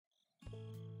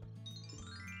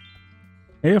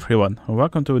Hey everyone, and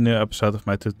welcome to a new episode of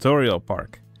my tutorial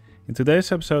park. In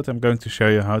today's episode I'm going to show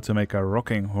you how to make a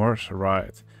rocking horse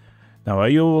ride. Now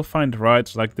you will find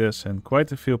rides like this in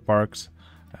quite a few parks.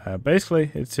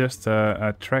 Basically it's just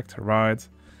a tracked ride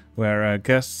where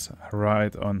guests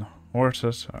ride on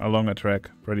horses along a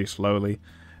track pretty slowly,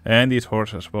 and these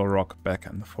horses will rock back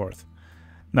and forth.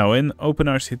 Now in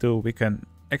OpenRCT2 we can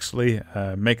actually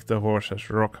make the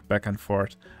horses rock back and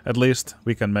forth. At least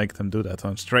we can make them do that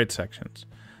on straight sections.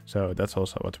 So that's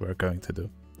also what we're going to do.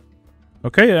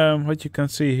 Okay, what you can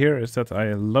see here is that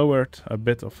I lowered a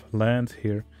bit of land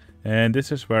here. And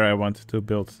this is where I want to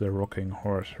build the rocking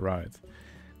horse ride.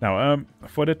 Now,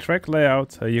 for the track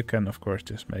layout, you can of course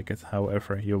just make it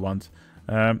however you want.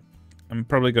 I'm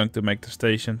probably going to make the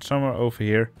station somewhere over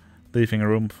here, leaving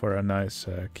room for a nice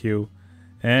queue.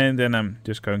 And then I'm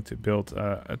just going to build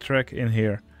a track in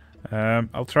here.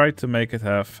 I'll try to make it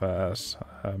have as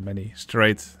many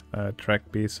straight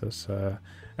track pieces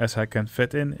as I can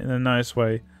fit in a nice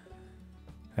way,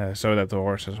 so that the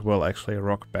horses will actually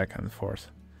rock back and forth.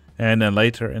 And then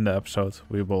later in the episode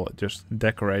we will just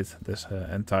decorate this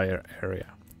entire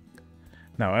area.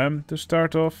 Now to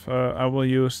start off I will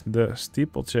use the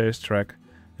steeplechase track,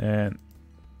 and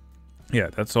yeah,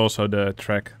 that's also the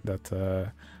track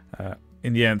that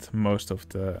in the end most of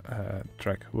the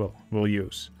track will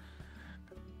use.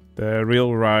 The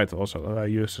real ride also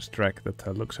uses track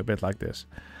that looks a bit like this.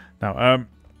 Now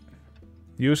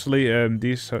usually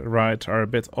these rides are a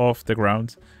bit off the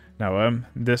ground. Now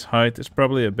this height is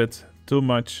probably a bit too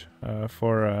much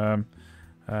for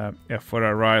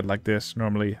a ride like this.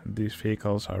 Normally these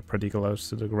vehicles are pretty close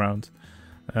to the ground.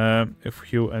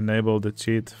 If you enable the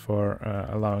cheat for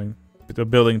allowing the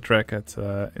building track at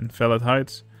invalid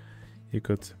heights, you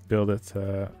could build it.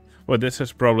 Well, this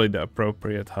is probably the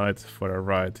appropriate height for a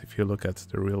ride if you look at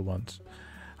the real ones.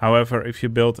 However, if you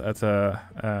build at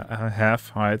a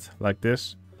half height like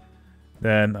this,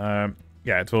 then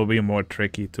yeah, it will be more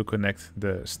tricky to connect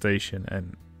the station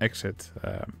and exit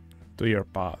to your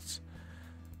paths.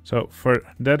 So for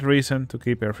that reason, to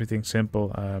keep everything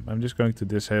simple, I'm just going to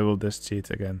disable this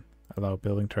cheat again, allow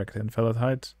building track at invalid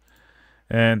heights,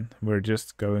 and we're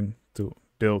just going to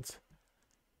build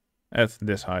at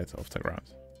this height of the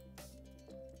ground.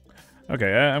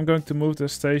 Okay, I'm going to move the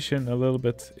station a little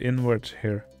bit inwards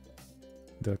here,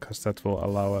 because that will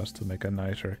allow us to make a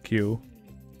nicer queue.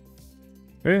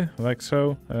 Okay, like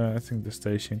so. I think the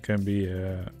station can be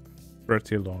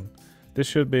pretty long. This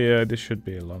should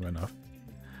be long enough.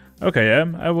 Okay,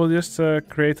 I will just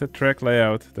create a track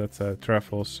layout that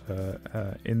travels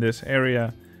in this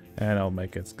area, and I'll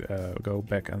make it go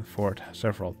back and forth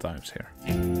several times here.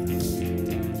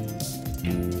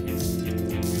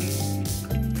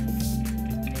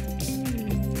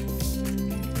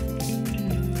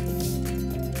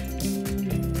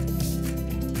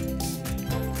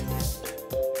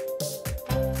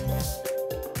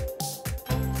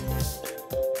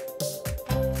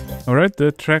 Alright,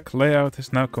 the track layout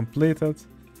is now completed.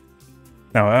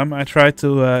 Now I tried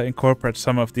to incorporate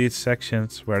some of these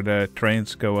sections where the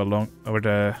trains go along, or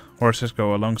the horses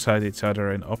go alongside each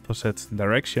other in opposite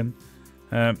direction.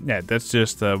 Yeah, that's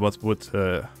just what would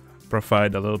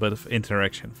provide a little bit of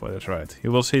interaction for this ride.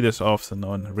 You will see this often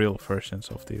on real versions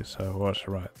of these horse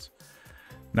rides.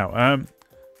 Now,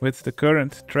 with the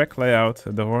current track layout,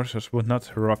 the horses would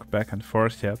not rock back and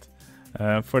forth yet.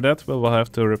 For that we will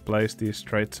have to replace these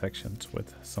straight sections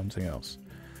with something else.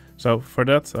 So for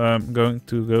that I'm going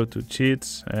to go to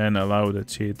cheats and allow the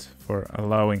cheat for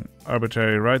allowing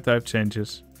arbitrary ride type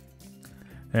changes.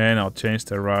 And I'll change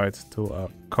the ride to a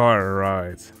car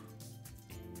ride.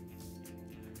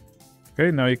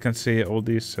 Okay, now you can see all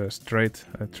these straight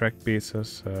track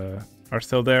pieces are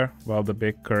still there, while the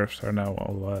big curves are now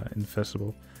all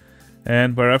invisible.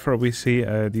 And wherever we see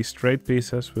these straight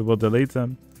pieces, we will delete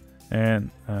them.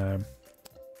 And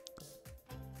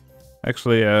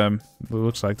actually it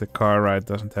looks like the car ride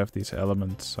doesn't have these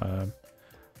elements.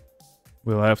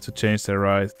 We'll have to change the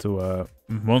ride to a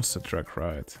monster truck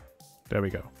ride. There we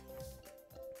go.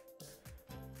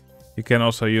 You can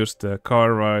also use the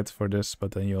car ride for this,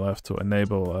 but then you'll have to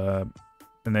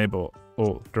enable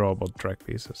all drawable track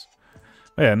pieces.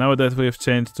 But yeah, now that we've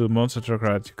changed to monster truck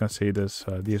ride, you can see this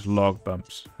these log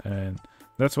bumps, and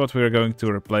that's what we're going to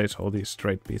replace all these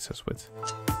straight pieces with.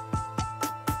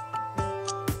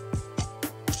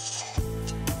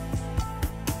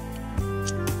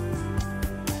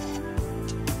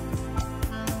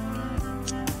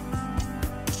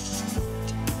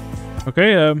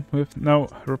 Okay, we've now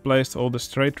replaced all the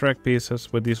straight track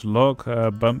pieces with these log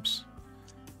bumps.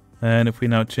 And if we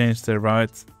now change the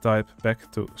ride type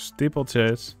back to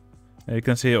steeplechase, You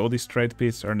can see all these straight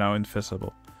beats are now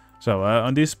invisible. So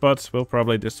on these spots we'll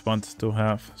probably just want to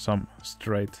have some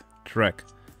straight track.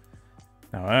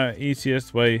 Now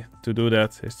easiest way to do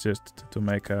that is just to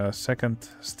make a second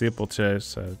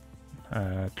steeplechase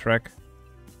track.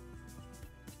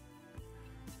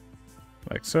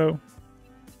 Like so.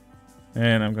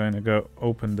 And I'm going to go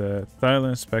open the tile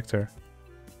inspector.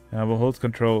 I will hold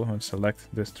Control and select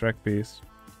this track piece.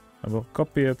 I will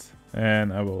copy it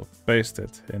and I will paste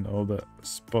it in all the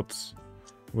spots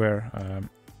where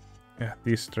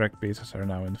these track pieces are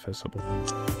now invisible.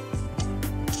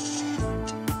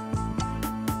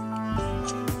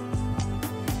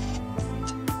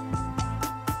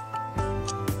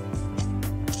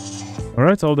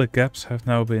 Alright, all the gaps have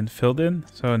now been filled in,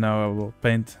 so now I will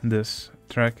paint this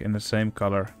track in the same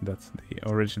color that the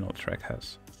original track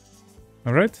has.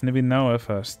 Alright, and we now have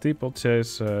a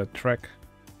steeplechase track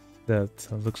that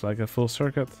looks like a full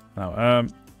circuit. Now,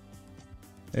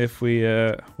 if we,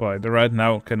 well, the right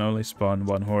now can only spawn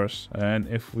one horse, and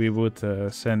if we would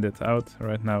send it out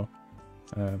right now,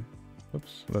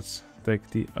 oops, let's take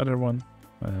the other one.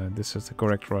 This is the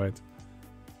correct ride.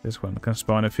 This one can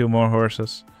spawn a few more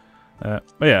horses. But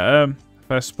yeah, if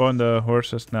I spawn the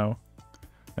horses now,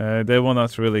 they will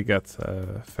not really get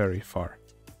very far.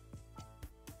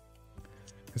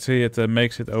 You can see it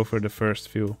makes it over the first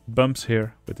few bumps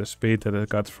here with the speed that it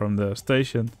got from the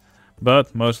station,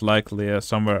 but most likely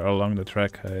somewhere along the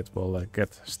track it will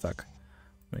get stuck.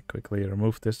 Let me quickly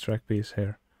remove this track piece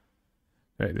here.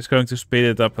 Okay, it's going to speed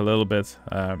it up a little bit.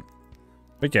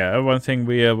 But yeah, one thing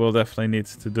we will definitely need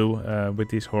to do with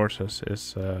these horses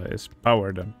is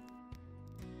power them.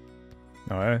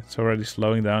 Now it's already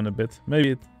slowing down a bit. Maybe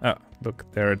it... Ah, look,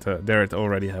 there it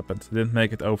already happened. Didn't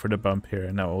make it over the bump here,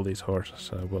 and now all these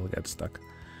horses will get stuck.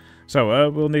 So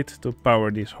we'll need to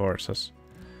power these horses.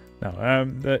 Now,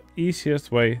 the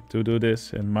easiest way to do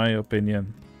this, in my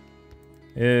opinion,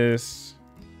 is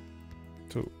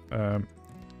to...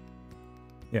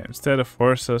 yeah, instead of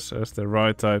horses as the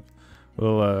ride type,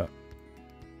 we'll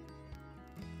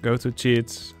go to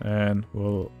cheats and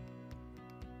we'll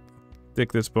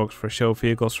tick this box for show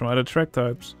vehicles from other track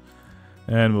types,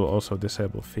 and we'll also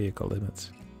disable vehicle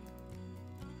limits.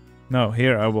 Now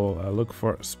here I will look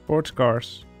for sports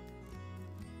cars.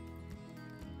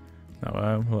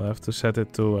 Now we'll have to set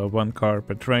it to 1 car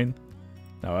per train.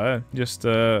 Now just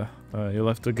you'll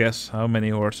have to guess how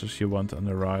many horses you want on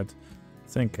the ride. I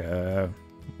think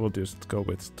we'll just go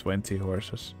with 20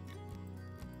 horses.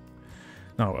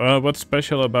 Now, what's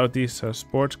special about these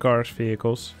sports cars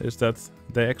vehicles is that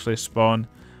they actually spawn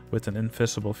with an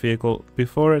invisible vehicle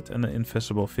before it and an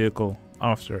invisible vehicle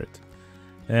after it.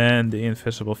 And the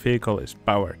invisible vehicle is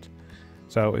powered.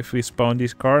 So if we spawn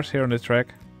these cars here on the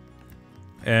track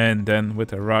and then with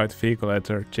the right vehicle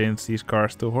editor change these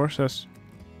cars to horses,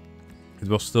 it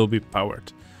will still be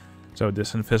powered. So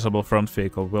this invisible front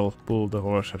vehicle will pull the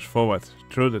horses forward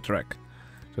through the track.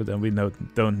 So then we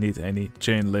don't need any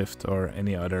chain lift or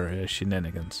any other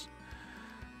shenanigans.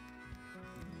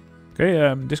 Okay,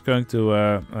 I'm just going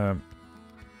to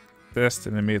test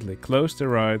and immediately close the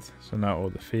ride. So now all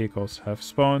the vehicles have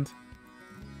spawned.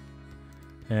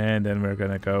 And then we're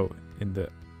gonna go in the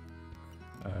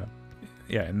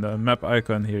in the map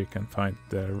icon here you can find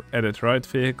the edit ride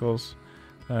vehicles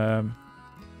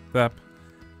tab.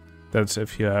 That's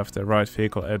if you have the right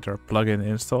vehicle editor plugin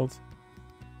installed.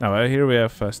 Now here we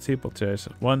have steeplechase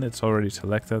 1, it's already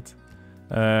selected.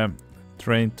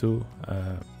 Train 2,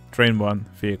 train 1,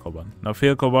 vehicle 1. Now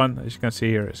vehicle 1, as you can see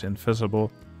here, is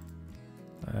invisible.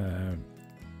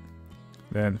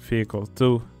 Then vehicle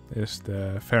 2 is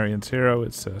the variant 0,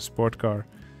 it's a sport car.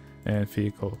 And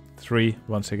vehicle 3,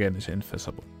 once again, is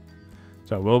invisible.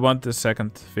 So we'll want the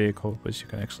second vehicle, which you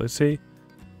can actually see.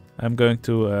 I'm going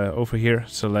to, over here,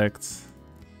 select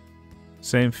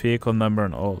same vehicle number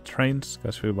on all trains,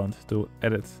 because we want to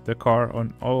edit the car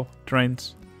on all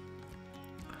trains.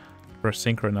 Press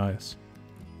synchronize.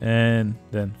 And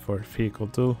then for vehicle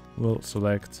 2, we'll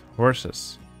select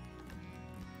horses.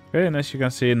 Okay, and as you can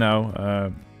see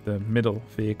now, the middle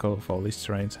vehicle of all these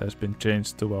trains has been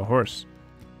changed to a horse.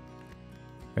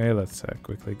 Okay, let's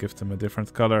quickly give them a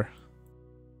different color.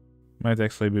 Might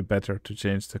actually be better to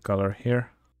change the color here.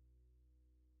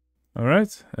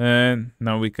 Alright, and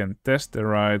now we can test the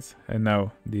ride, and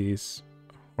now these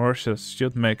horses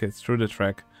should make it through the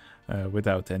track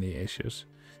without any issues.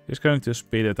 Just going to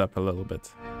speed it up a little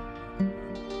bit.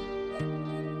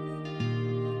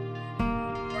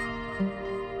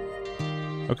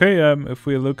 Okay, if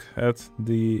we look at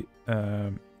the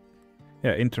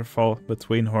interval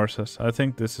between horses, I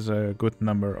think this is a good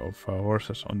number of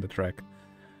horses on the track.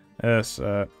 as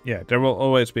yeah, there will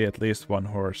always be at least one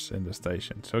horse in the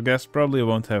station, so guests probably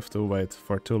won't have to wait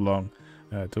for too long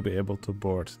to be able to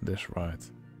board this ride.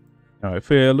 Now, if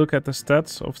we look at the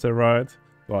stats of the ride,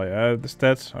 well, the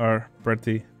stats are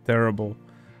pretty terrible.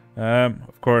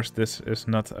 Of course, this is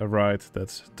not a ride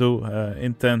that's too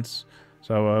intense,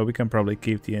 so we can probably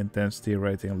keep the intensity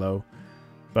rating low.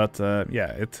 But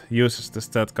yeah, it uses the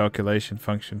stat calculation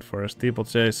function for a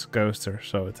steeplechase coaster,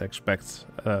 so it expects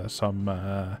some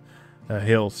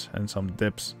hills and some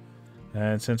dips.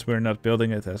 And since we're not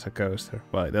building it as a coaster,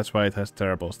 well, that's why it has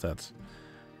terrible stats.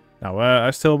 Now, I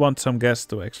still want some guests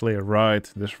to actually ride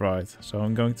this ride, so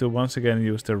I'm going to once again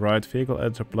use the Ride Vehicle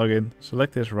Editor plugin,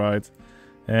 select this ride,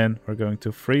 and we're going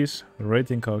to freeze the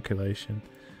rating calculation.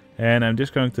 And I'm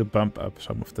just going to bump up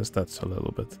some of the stats a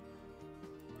little bit.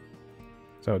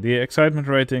 So the excitement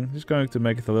rating is going to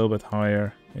make it a little bit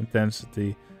higher,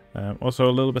 intensity also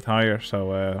a little bit higher,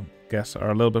 so guests are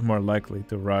a little bit more likely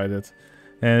to ride it.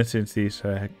 And since these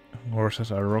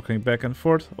horses are rocking back and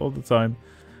forth all the time,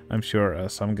 I'm sure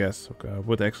some guests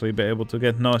would actually be able to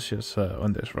get nauseous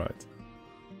on this ride.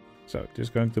 So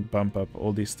just going to bump up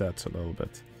all these stats a little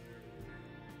bit.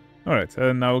 Alright,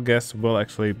 now guests will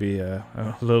actually be a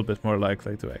little bit more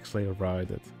likely to actually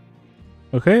ride it.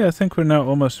 Okay, I think we're now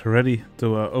almost ready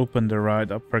to open the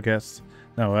ride up for guests.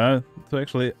 Now, to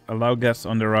actually allow guests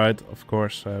on the ride, of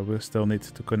course, we'll still need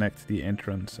to connect the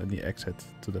entrance and the exit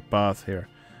to the path here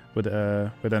with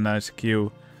a nice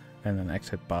queue and an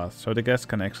exit path, so the guests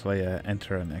can actually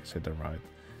enter and exit the ride.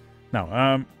 Now,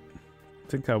 I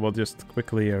think I will just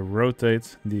quickly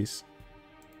rotate this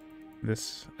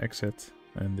exit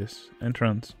and this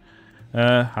entrance.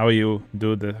 How you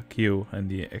do the queue and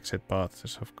the exit path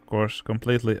is of course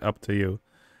completely up to you.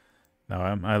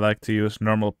 Now, I like to use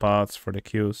normal paths for the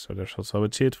queues, so there's also a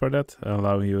cheat for that,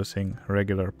 allow using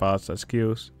regular paths as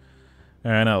queues.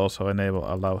 And I also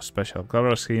allow special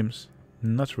color schemes.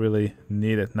 Not really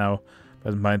needed now,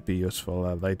 but it might be useful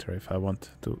later if I want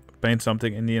to paint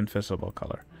something in the invisible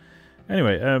color.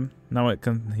 Anyway, now I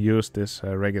can use this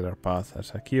regular path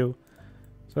as a queue.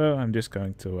 So I'm just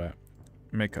going to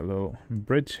make a little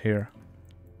bridge here.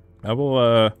 I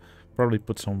will probably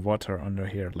put some water under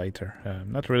here later.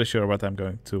 I'm not really sure what I'm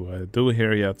going to do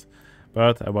here yet,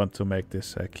 but I want to make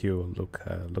this queue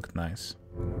look nice.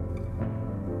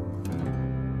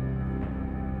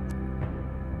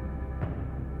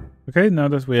 Okay, now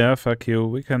that we have a queue,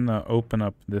 we can open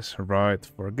up this ride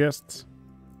for guests.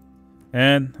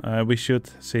 And we should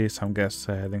see some guests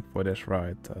heading for this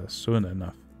ride soon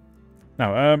enough.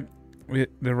 Now,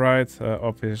 the ride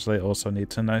obviously also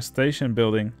needs a nice station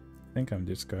building. I think I'm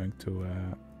just going to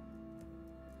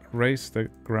raise the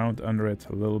ground under it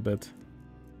a little bit.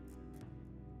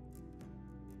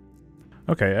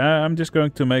 Okay, I'm just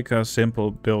going to make a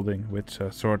simple building which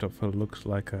sort of looks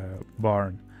like a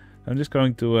barn. I'm just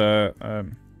going to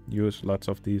use lots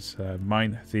of these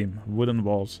mine theme wooden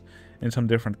walls in some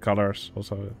different colors,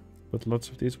 also with lots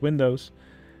of these windows.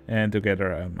 And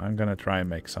together I'm gonna try and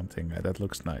make something that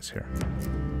looks nice here.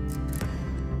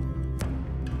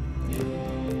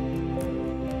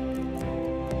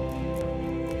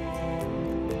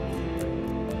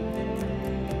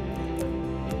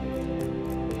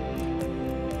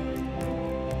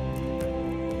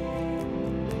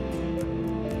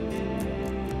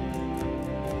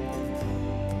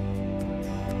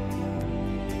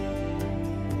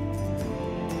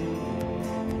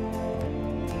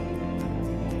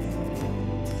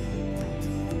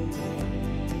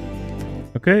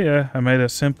 Okay, I made a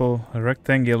simple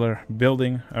rectangular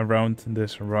building around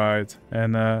this ride,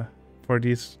 and for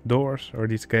these doors or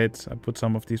these gates I put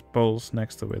some of these poles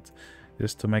next to it,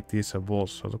 just to make these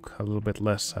walls look a little bit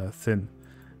less thin.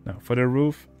 Now for the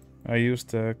roof I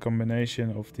used a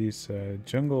combination of these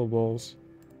jungle walls,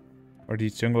 or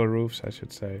these jungle roofs I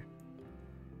should say,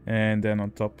 and then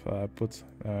on top I put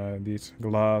these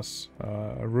glass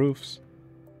roofs,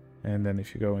 and then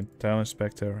if you go in Tile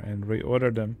Inspector and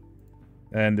reorder them,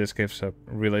 and this gives a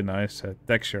really nice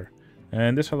texture,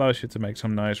 and this allows you to make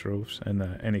some nice roofs in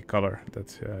any color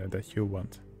that you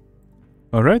want.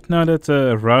 Alright, now that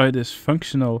the ride is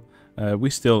functional, we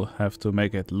still have to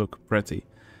make it look pretty.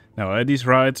 Now these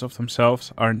rides of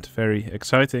themselves aren't very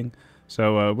exciting,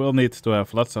 so we'll need to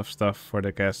have lots of stuff for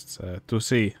the guests to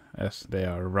see as they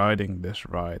are riding this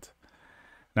ride.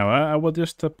 Now I will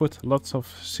just put lots of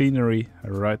scenery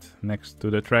right next to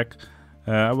the track.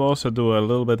 I will also do a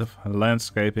little bit of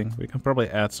landscaping. We can probably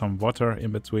add some water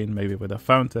in between, maybe with a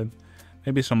fountain.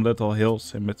 Maybe some little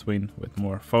hills in between with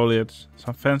more foliage,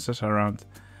 some fences around.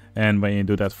 And when you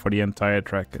do that for the entire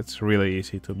track, it's really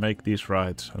easy to make these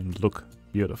rides look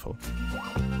beautiful.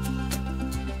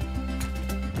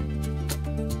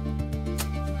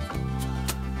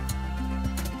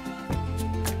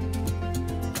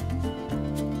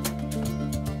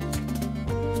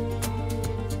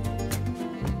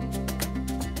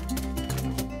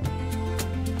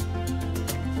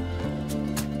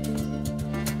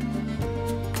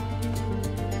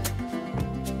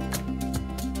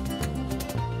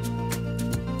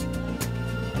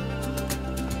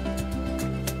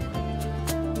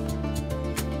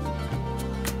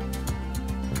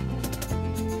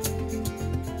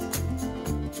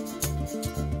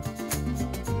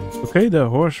 Okay, the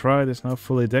horse ride is now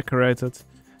fully decorated.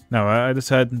 Now I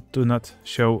decided to not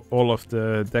show all of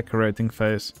the decorating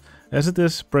phase, as it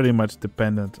is pretty much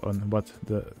dependent on what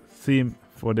the theme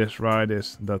for this ride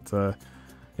is that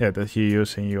you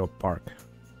use in your park.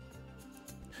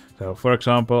 So for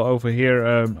example, over here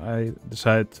I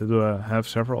decided to have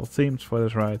several themes for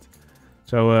this ride.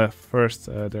 So first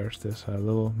there's this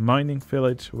little mining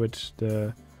village which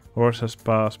the horses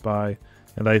pass by.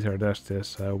 And later there's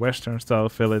this western style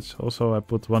village. Also I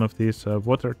put one of these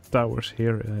water towers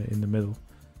here in the middle.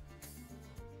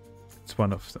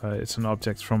 It's an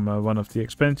object from one of the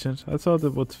expansions. I thought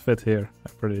it would fit here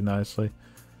pretty nicely.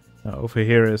 Over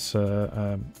here is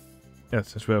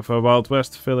yes, we have a Wild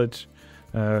West village.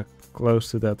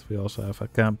 Close to that we also have a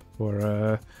camp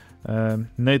for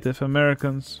Native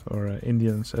Americans or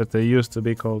Indians as they used to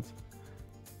be called.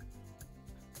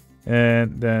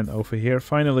 And then over here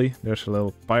finally there's a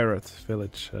little pirate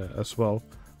village as well.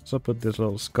 So I put this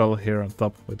little skull here on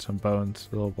top with some bones,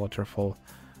 a little waterfall,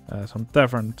 some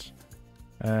taverns.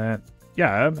 And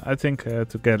yeah, I think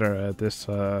together this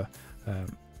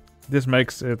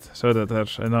makes it so that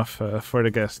there's enough for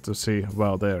the guests to see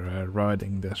while they're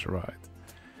riding this ride.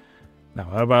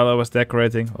 Now while I was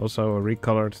decorating, also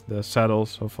recolored the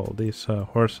saddles of all these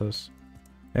horses.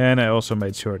 And I also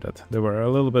made sure that there were a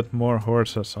little bit more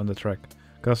horses on the track.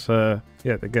 Because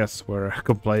yeah, the guests were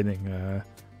complaining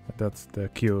that the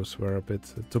queues were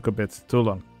took a bit too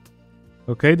long.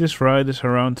 Okay, this ride is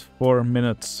around 4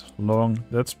 minutes long.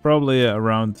 That's probably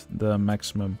around the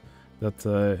maximum that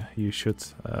you should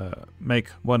make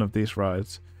one of these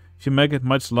rides. If you make it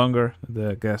much longer,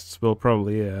 the guests will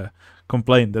probably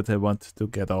complain that they want to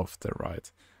get off the ride.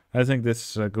 I think this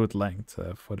is a good length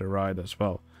for the ride as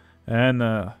well. And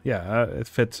yeah, it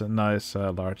fits a nice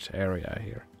large area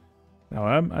here.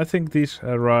 Now I think these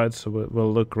rides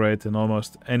will look great in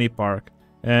almost any park.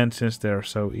 And since they're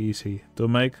so easy to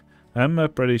make, I'm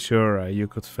pretty sure you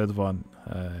could fit one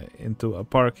into a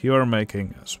park you're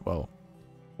making as well.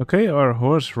 Okay, our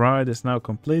horse ride is now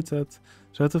completed.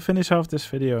 So to finish off this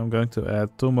video, I'm going to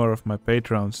add 2 more of my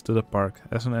patrons to the park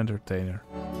as an entertainer.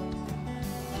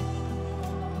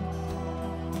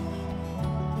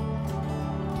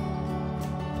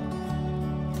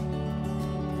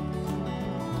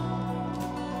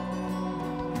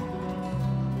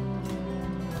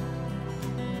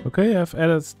 Okay, I've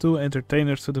added 2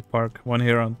 entertainers to the park, one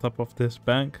here on top of this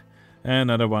bank and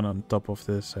another one on top of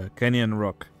this canyon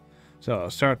rock. So I'll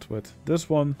start with this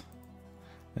one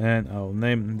and I'll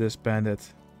name this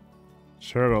bandit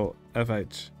Circle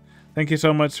FH. Thank you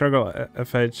so much Circle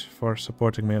FH for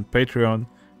supporting me on Patreon,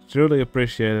 truly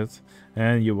appreciate it,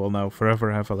 and you will now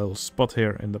forever have a little spot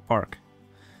here in the park.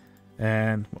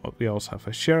 And we also have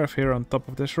a sheriff here on top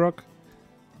of this rock,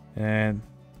 and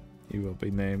he will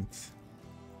be named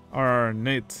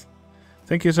Nate.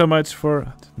 Thank you so much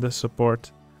for the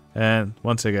support, and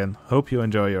once again, hope you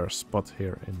enjoy your spot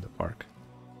here in the park.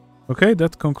 Okay,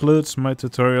 that concludes my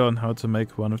tutorial on how to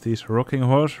make one of these rocking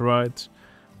horse rides.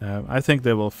 I think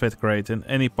they will fit great in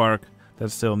any park that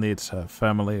still needs a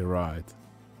family ride.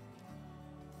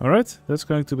 Alright, that's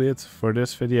going to be it for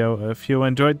this video. If you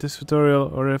enjoyed this tutorial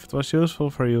or if it was useful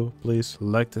for you, please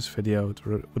like this video. It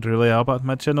would really help out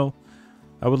my channel.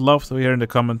 I would love to hear in the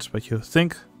comments what you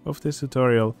think of this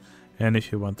tutorial, and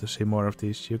if you want to see more of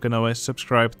these, you can always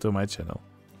subscribe to my channel.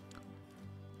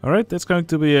 Alright, that's going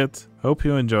to be it. Hope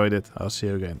you enjoyed it. I'll see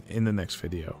you again in the next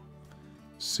video.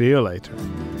 See you later.